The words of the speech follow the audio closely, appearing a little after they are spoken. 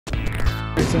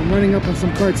Alright, so I'm running up on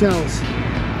some cartels.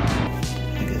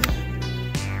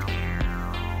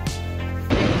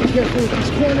 Be careful with these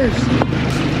corners.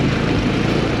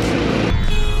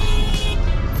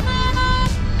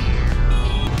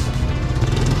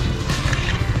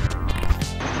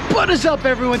 What is up,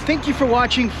 everyone? Thank you for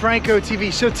watching Franco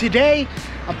TV. So today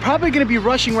I'm probably going to be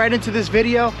rushing right into this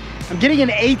video. I'm getting an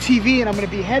ATV and I'm going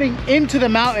to be heading into the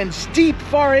mountains, deep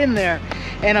far in there,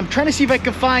 and I'm trying to see if I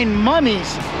can find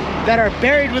mummies that are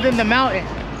buried within the mountain.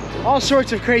 All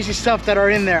sorts of crazy stuff that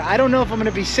are in there. I don't know if I'm going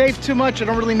to be safe too much. I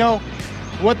don't really know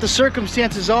what the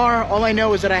circumstances are. All I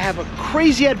know is that I have a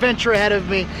crazy adventure ahead of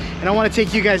me and I want to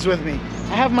take you guys with me.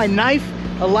 I have my knife,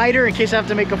 a lighter in case I have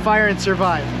to make a fire and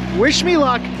survive. Wish me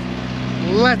luck.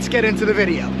 Let's get into the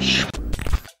video.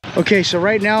 Okay, so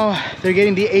right now they're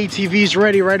getting the ATVs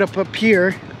ready right up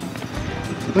here.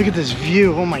 Look at this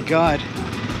view. Oh my God.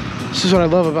 This is what I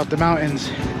love about the mountains.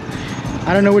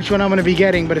 I don't know which one I'm gonna be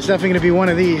getting, but it's definitely gonna be one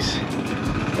of these.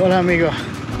 Hola, amigo.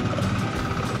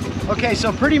 Okay,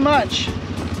 so pretty much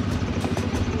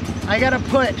I gotta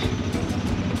put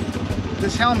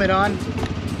this helmet on.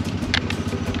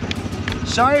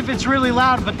 Sorry if it's really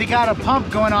loud, but they got a pump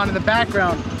going on in the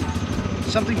background.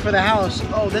 Something for the house.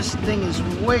 Oh, this thing is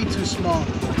way too small.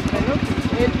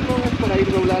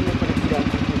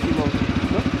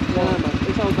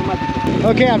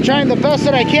 Okay, I'm trying the best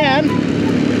that I can.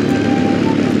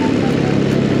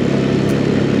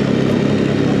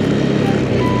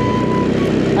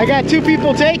 I got two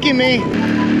people taking me.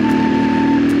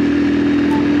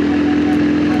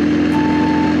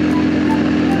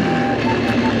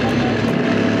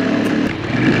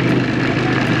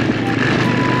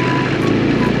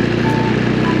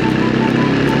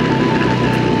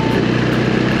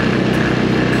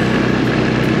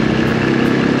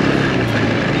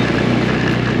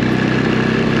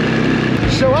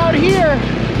 So out here,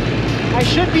 I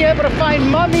should be able to find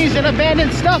mummies and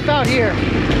abandoned stuff out here,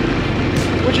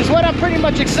 which is what I'm pretty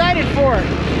much excited for.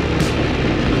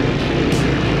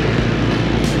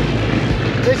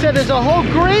 They said there's a whole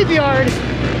graveyard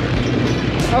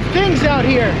of things out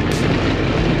here,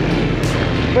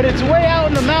 but it's way out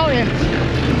in the mountains.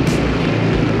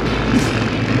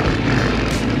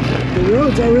 The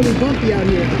roads are really bumpy out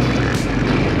here.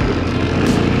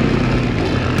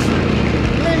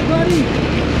 Hey, buddy.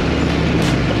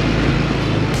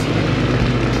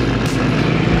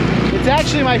 It's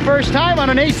actually my first time on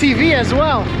an ATV as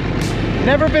well.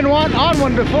 Never been on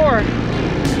one before.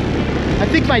 I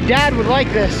think my dad would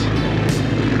like this.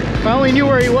 If I only knew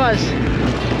where he was.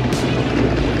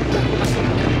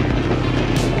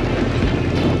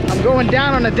 I'm going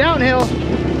down on a downhill.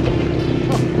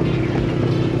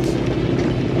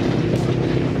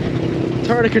 It's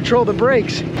hard to control the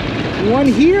brakes. One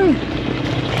here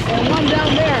and one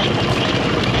down there.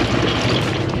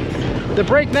 The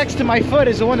brake next to my foot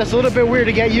is the one that's a little bit weird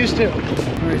to get used to. All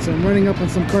right, so I'm running up on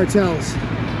some cartels.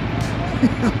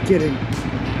 I'm kidding.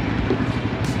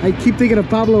 I keep thinking of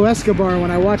Pablo Escobar when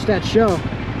I watch that show.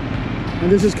 And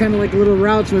this is kind of like little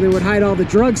routes where they would hide all the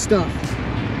drug stuff.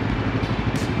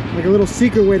 Like a little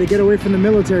secret way to get away from the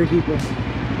military people.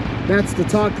 That's the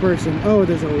talk person. Oh,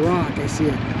 there's a rock, I see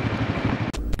it.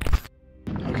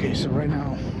 Okay, so right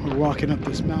now we're walking up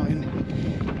this mountain.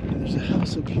 And there's a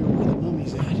house up here where the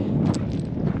mummy's at.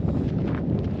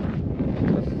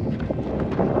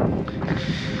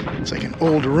 It's like an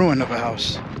old ruin of a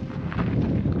house.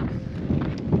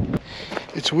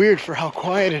 It's weird for how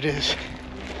quiet it is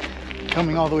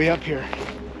coming all the way up here.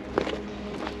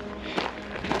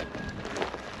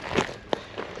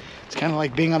 It's kind of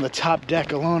like being on the top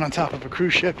deck alone on top of a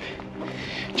cruise ship,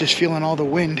 just feeling all the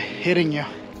wind hitting you.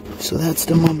 So that's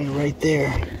the mummy right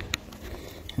there.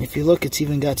 And if you look, it's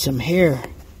even got some hair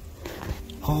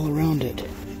all around it.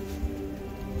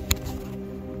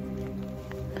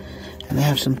 And they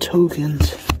have some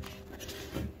tokens.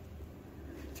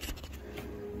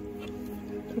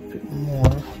 A bit more.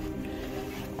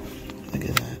 Look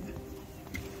at that.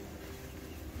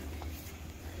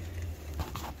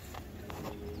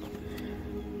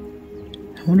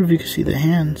 I wonder if you can see the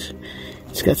hands.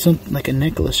 It's got something like a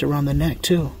necklace around the neck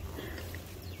too.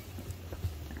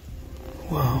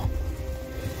 Wow.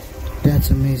 That's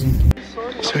amazing.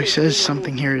 So he says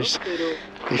something here is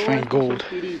they find gold.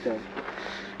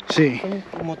 Sí.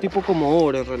 Como tipo como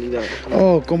oro en realidad.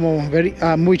 Oh, como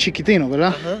muy chiquitino,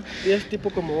 ¿verdad? Ajá. Y es tipo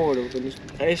como oro.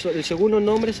 Eso, el segundo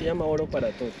nombre se llama oro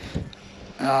para todo.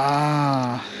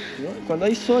 Ah. ¿No? Cuando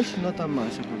hay sol se nota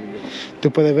más en realidad.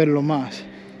 Tú puedes verlo más.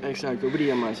 Exacto,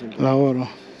 brilla más. La oro.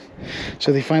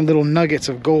 So they find little nuggets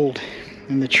of gold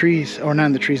in the trees, or not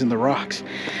in the trees, in the rocks,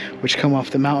 which come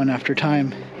off the mountain after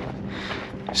time.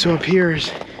 So up here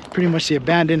is pretty much the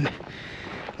abandoned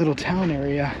little town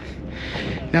area.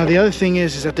 Now the other thing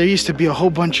is that there used to be a whole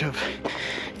bunch of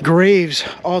graves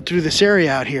all through this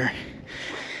area out here.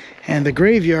 And the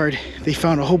graveyard, they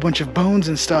found a whole bunch of bones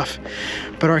and stuff,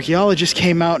 but archaeologists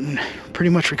came out and pretty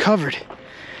much recovered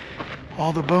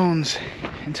all the bones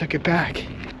and took it back.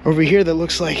 Over here, that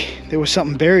looks like there was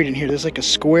something buried in here. There's like a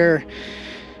square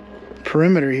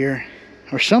perimeter here,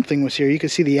 or something was here. You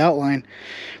could see the outline.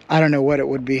 I don't know what it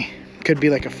would be. Could be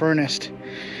like a furnace.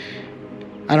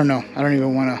 I don't know. I don't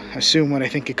even want to assume what I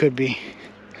think it could be.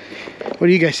 What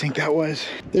do you guys think that was?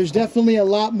 There's definitely a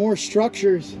lot more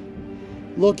structures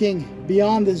looking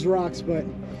beyond these rocks, but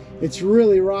it's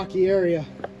really rocky area.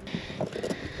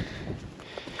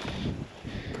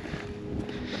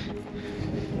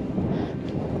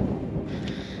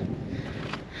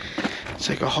 It's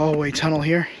like a hallway tunnel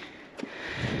here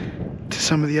to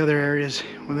some of the other areas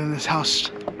within this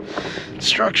house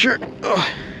structure. Ugh.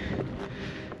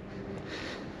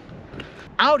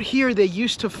 Out here they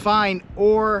used to find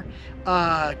ore,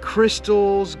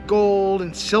 crystals, gold,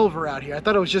 and silver out here. I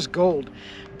thought it was just gold,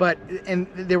 and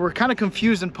they were kind of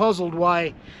confused and puzzled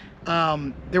why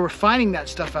they were finding that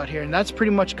stuff out here, and that's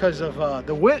pretty much because of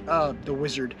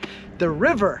the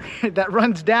river that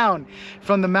runs down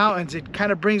from the mountains. It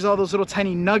kind of brings all those little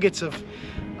tiny nuggets of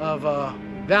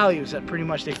values that pretty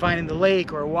much they find in the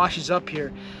lake or washes up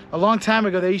here. A long time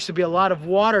ago, there used to be a lot of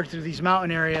water through these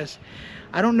mountain areas.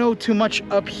 I don't know too much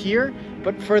up here,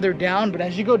 but further down. But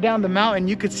as you go down the mountain,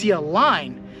 you could see a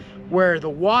line where the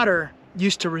water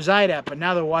used to reside at, but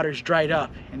now the water's dried up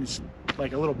and it's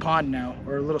like a little pond now,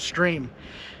 or a little stream.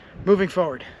 Moving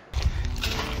forward.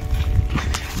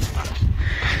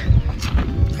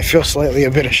 I feel slightly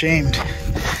a bit ashamed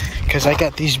because I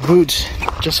got these boots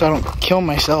just so I don't kill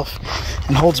myself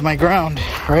and holds my ground,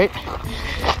 right?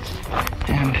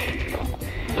 And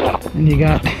you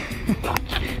got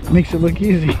makes it look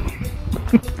easy.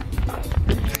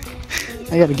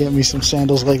 I gotta get me some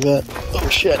sandals like that. Oh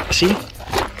shit, see?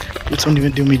 This won't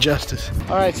even do me justice.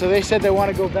 All right, so they said they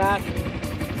want to go back.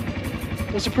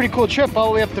 It was a pretty cool trip all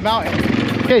the way up the mountain.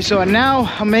 Okay, so now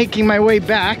I'm making my way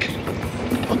back.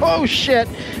 Oh shit,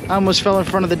 I almost fell in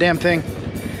front of the damn thing.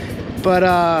 But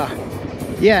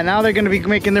yeah, now they're gonna be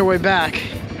making their way back.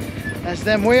 That's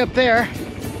them way up there.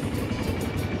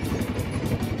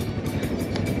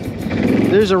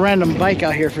 There's a random bike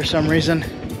out here for some reason.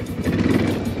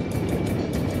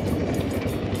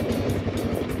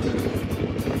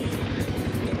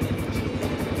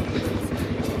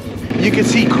 You can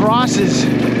see crosses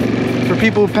for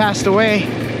people who passed away.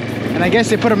 And I guess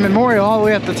they put a memorial all the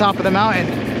way up the top of the mountain.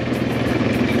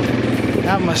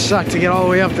 That must suck to get all the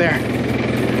way up there.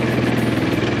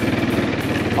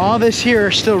 All this here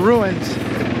are still ruins,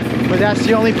 but that's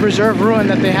the only preserved ruin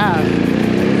that they have.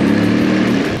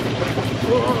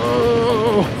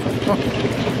 Whoa.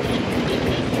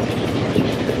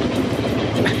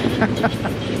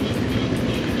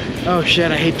 Oh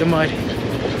shit, I hate the mud.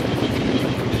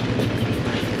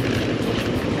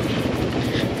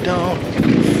 Don't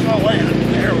fall in.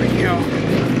 There we go.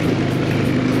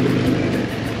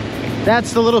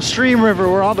 That's the little stream river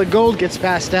where all the gold gets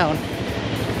passed down.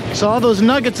 So all those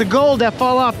nuggets of gold that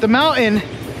fall off the mountain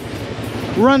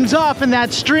runs off in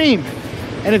that stream.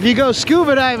 And if you go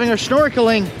scuba diving or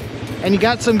snorkeling and you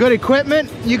got some good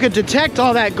equipment, you could detect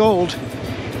all that gold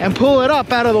and pull it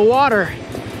up out of the water.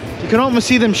 You can almost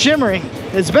see them shimmering.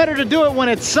 It's better to do it when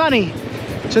it's sunny,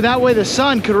 so that way the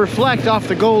sun could reflect off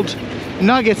the gold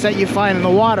nuggets that you find in the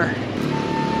water.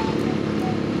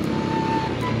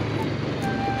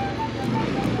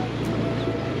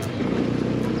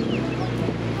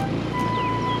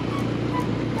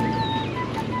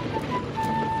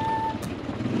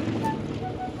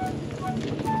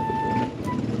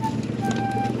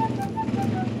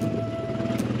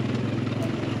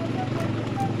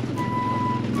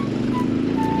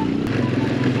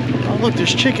 Oh look,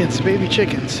 there's chickens, baby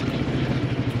chickens.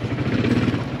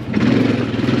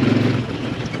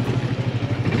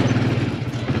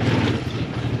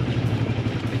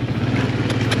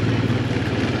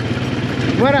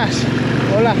 Buenas.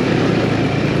 Hola.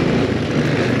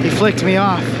 He flicked me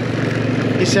off.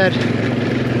 He said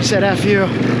F you.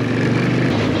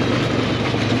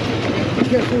 Be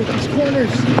careful with these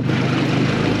corners.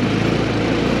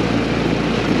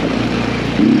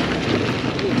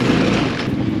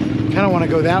 I don't want to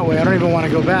go that way. I don't even want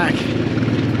to go back.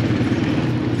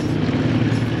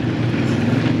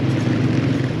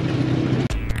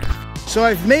 So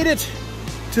I've made it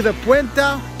to the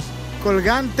Puente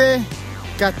Colgante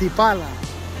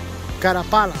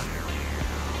Carapala.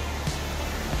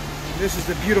 This is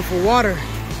the beautiful water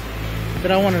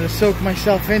that I wanted to soak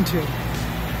myself into.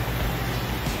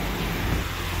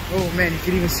 Oh man, you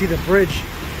can even see the bridge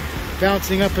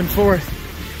bouncing up and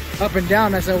forth, up and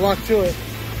down as I walk through it.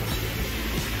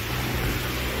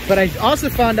 But I also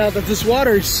found out that this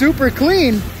water is super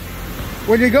clean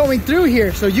when you're going through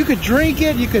here. So you could drink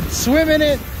it, you could swim in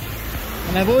it.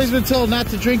 And I've always been told not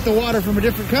to drink the water from a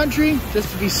different country,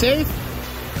 just to be safe.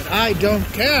 But I don't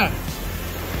care.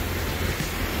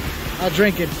 I'll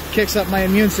drink it. Kicks up my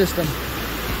immune system.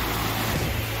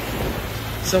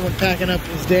 Someone packing up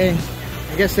his day.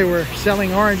 I guess they were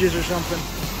selling oranges or something.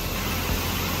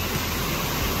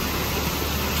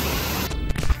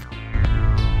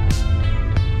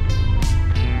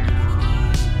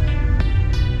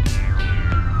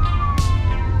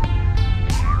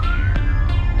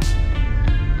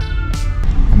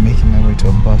 I'm making my way to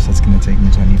a bus that's going to take me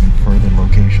to an even further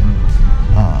location.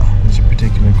 There's a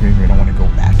particular graveyard I want to go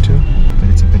back to, but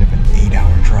it's a bit of an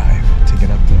 8-hour drive to get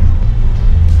up there.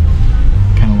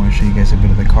 Kind of want to show you guys a bit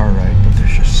of the car ride, but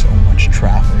there's just so much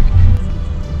traffic.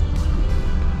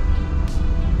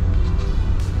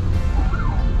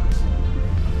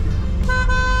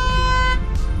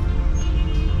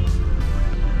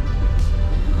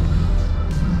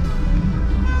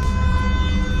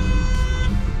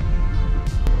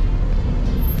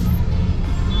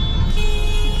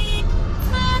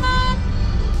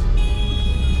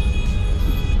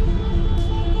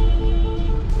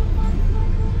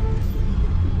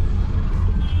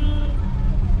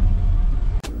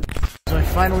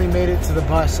 Finally made it to the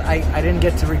bus. I didn't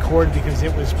get to record because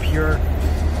it was pure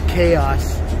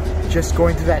chaos. Just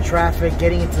going through that traffic,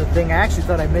 getting into the thing. I actually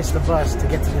thought I missed the bus to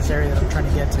get to this area that I'm trying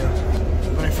to get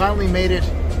to. But I finally made it.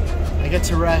 I get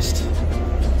to rest.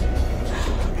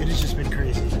 It has just been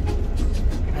crazy.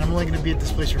 And I'm only going to be at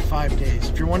this place for 5 days.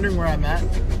 If you're wondering where I'm at,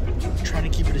 I'm trying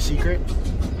to keep it a secret.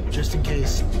 Just in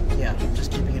case. Yeah,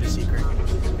 just keeping it a secret.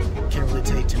 Can't really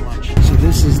tell you too much. So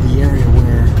this is the area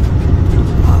where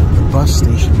the bus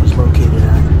station was located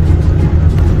at.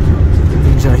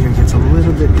 Things out here gets a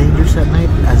little bit dangerous at night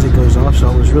as it goes off, so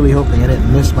I was really hoping I didn't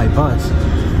miss my bus.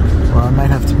 Or I might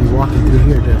have to be walking through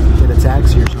here to get a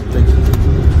taxi or something.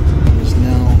 It's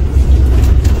now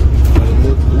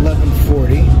about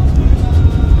 11:40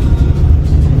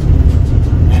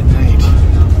 at night.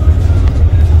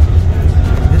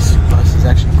 This bus is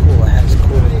actually cool. It has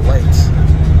cool little lights.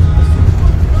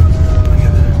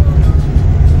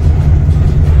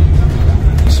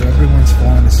 Everyone's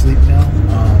falling asleep now.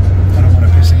 I don't want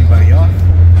to piss anybody off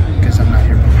because I'm not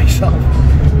here by myself.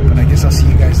 But I guess I'll see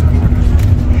you guys in the morning.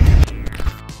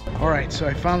 Alright, so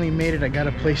I finally made it. I got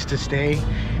a place to stay.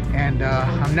 And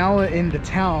I'm now in the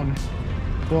town.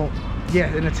 Well,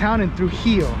 yeah, in a town in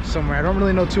Trujillo somewhere. I don't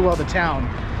really know too well the town.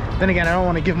 Then again, I don't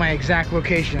want to give my exact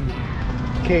location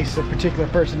in case a particular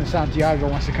person in Santiago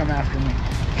wants to come after me.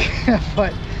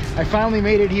 But I finally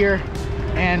made it here.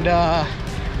 And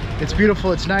it's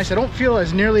beautiful, it's nice. I don't feel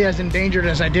as nearly as endangered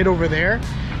as I did over there,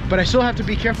 but I still have to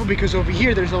be careful because over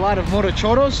here there's a lot of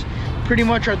motochoros. Pretty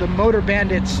much are the motor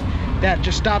bandits that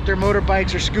just stop their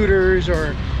motorbikes or scooters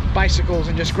or bicycles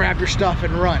and just grab your stuff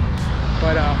and run.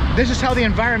 But this is how the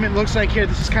environment looks like here.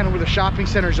 This is kind of where the shopping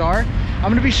centers are. I'm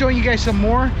gonna be showing you guys some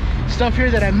more stuff here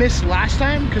that I missed last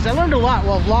time because I learned a lot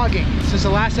while vlogging since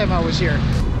the last time I was here.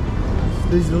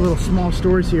 These are the little small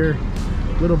stores here,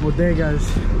 little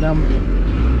bodegas that I'm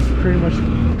pretty much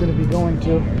gonna be going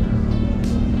to.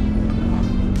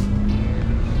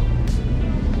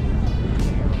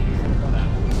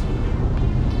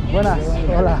 Buenas,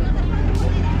 hola.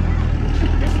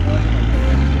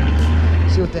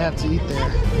 See what they have to eat there.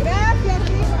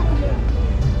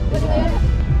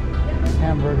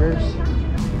 Hamburgers.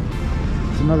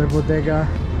 It's another bodega.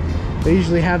 They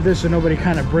usually have this so nobody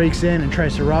kind of breaks in and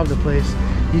tries to rob the place.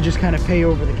 You just kind of pay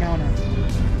over the counter.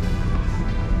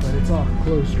 It's all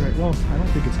closed, right? Well, I don't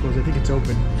think it's closed. I think it's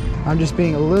open. I'm just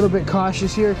being a little bit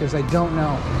cautious here because I don't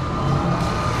know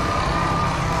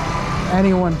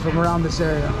anyone from around this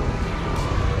area.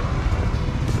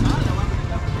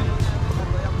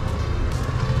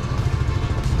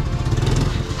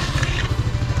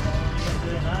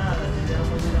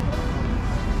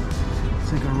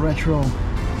 It's like a retro,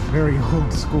 very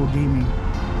old school gaming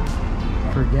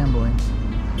for gambling.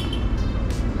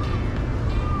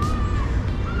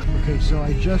 Okay, so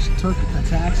I just took a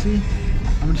taxi.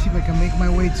 I'm gonna see if I can make my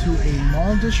way to a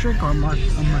mall district or a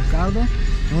mercado.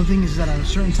 The only thing is that at a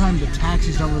certain time, the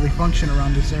taxis don't really function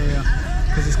around this area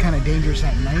because it's kind of dangerous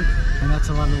at night, and that's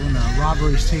a lot of when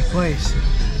robberies take place.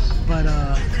 But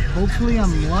hopefully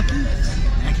I'm lucky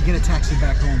and I can get a taxi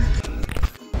back home.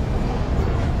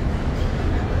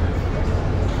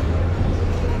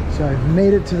 So I've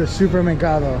made it to the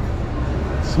supermercado.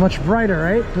 It's much brighter,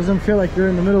 right? Doesn't feel like you're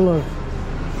in the middle of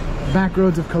back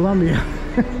roads of Colombia.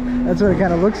 That's what it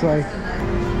kind of looks like.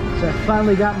 So I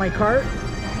finally got my cart.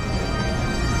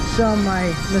 Some of my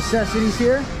necessities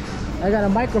here. I got a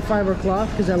microfiber cloth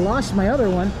because I lost my other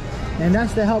one, and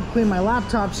that's to help clean my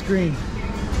laptop screen,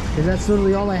 because that's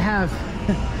literally all I have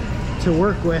to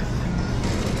work with.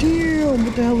 Damn,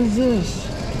 what the hell is this?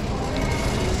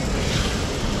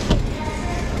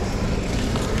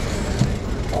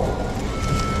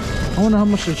 I wonder how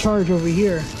much they charge over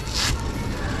here.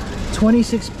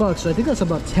 26 bucks, so I think that's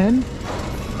about 10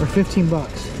 or 15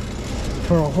 bucks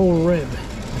for a whole rib.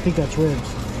 I think that's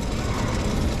ribs.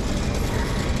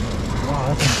 Wow,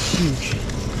 that's huge.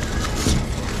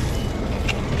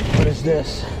 What is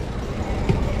this?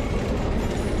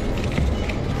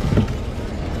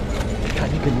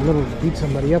 God, you could literally beat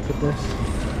somebody up with this.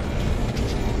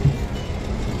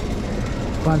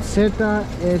 Panceta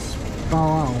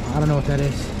espalao. I don't know what that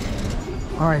is.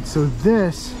 All right, so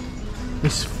this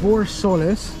is 4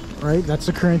 soles, right? That's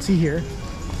the currency here,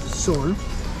 sol.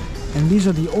 And these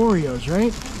are the Oreos,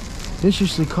 right? This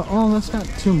usually oh, that's not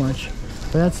too much,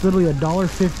 but that's literally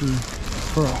 $1.50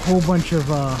 for a whole bunch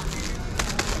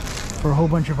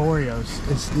of Oreos.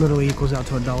 It literally equals out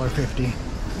to $1.50,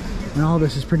 and all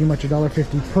this is pretty much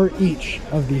 $1.50 per each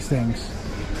of these things.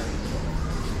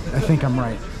 I think I'm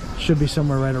right. Should be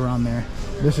somewhere right around there.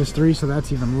 This is 3, so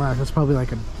that's even less. That's probably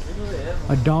like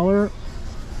a dollar,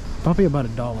 probably about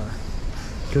 $1,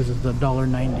 because it's the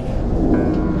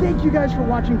 $1.90. Thank you guys for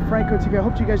watching Franco TV. I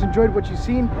hope you guys enjoyed what you've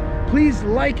seen. Please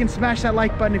like and smash that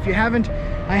like button if you haven't.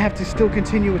 I have to still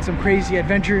continue with some crazy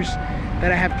adventures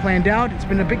that I have planned out. It's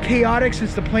been a bit chaotic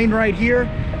since the plane ride here,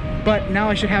 but now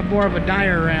I should have more of a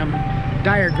diagram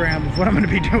of what I'm going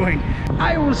to be doing.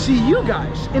 I will see you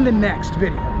guys in the next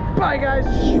video. Bye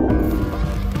guys.